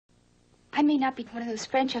I may not be one of those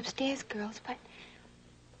French upstairs girls, but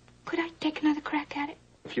could I take another crack at it?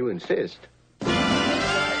 If you insist.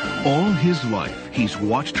 All his life, he's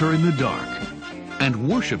watched her in the dark and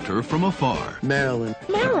worshipped her from afar. Marilyn.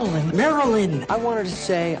 Marilyn. Marilyn. I want her to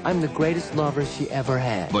say I'm the greatest lover she ever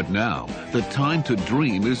had. But now, the time to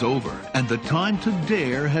dream is over, and the time to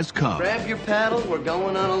dare has come. Grab your paddle, we're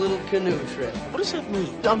going on a little canoe trip. What does that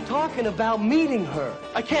mean? I'm talking about meeting her.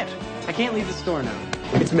 I can't leave the store now.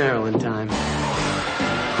 It's Marilyn time.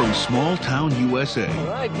 From small-town USA All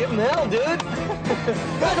right, give him hell, dude.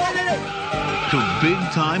 to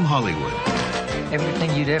big-time Hollywood,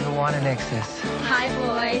 Everything you'd ever want in excess. Hi,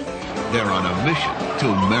 boys. they're on a mission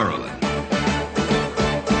to Maryland.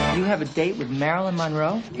 You have a date with Marilyn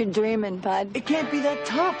Monroe? You're dreaming, bud. It can't be that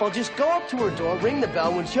tough. I'll just go up to her door, ring the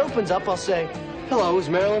bell. When she opens up, I'll say, hello, is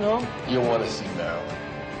Marilyn home? You'll want to see Marilyn.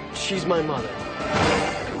 She's my mother.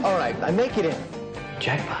 All right, I make it in.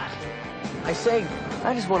 Jackpot. I say,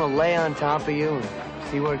 I just want to lay on top of you and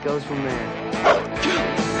see where it goes from there.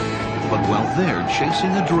 But while they're chasing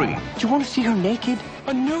a dream, Do you want to see her naked?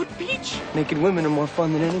 A nude beach? Naked women are more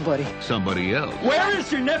fun than anybody. somebody else Where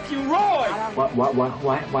is your nephew Roy?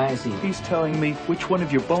 Why is he? He's telling me which one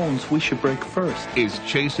of your bones we should break first. is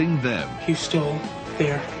chasing them. You stole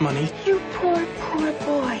their money. You poor, poor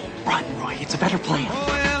boy. Run, Roy. It's a better plan.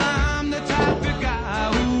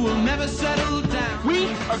 We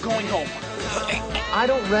are going home. I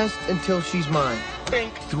don't rest until she's mine.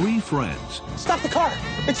 Three friends Stop the car.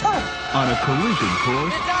 It's her. on a collision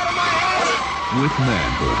course with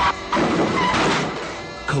manhood.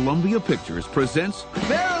 Columbia Pictures presents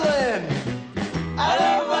Marilyn! I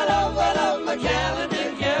love my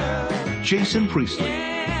calendar girl. Jason Priestley,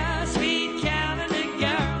 Yeah, sweet calendar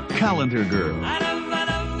girl. Calendar Girl, I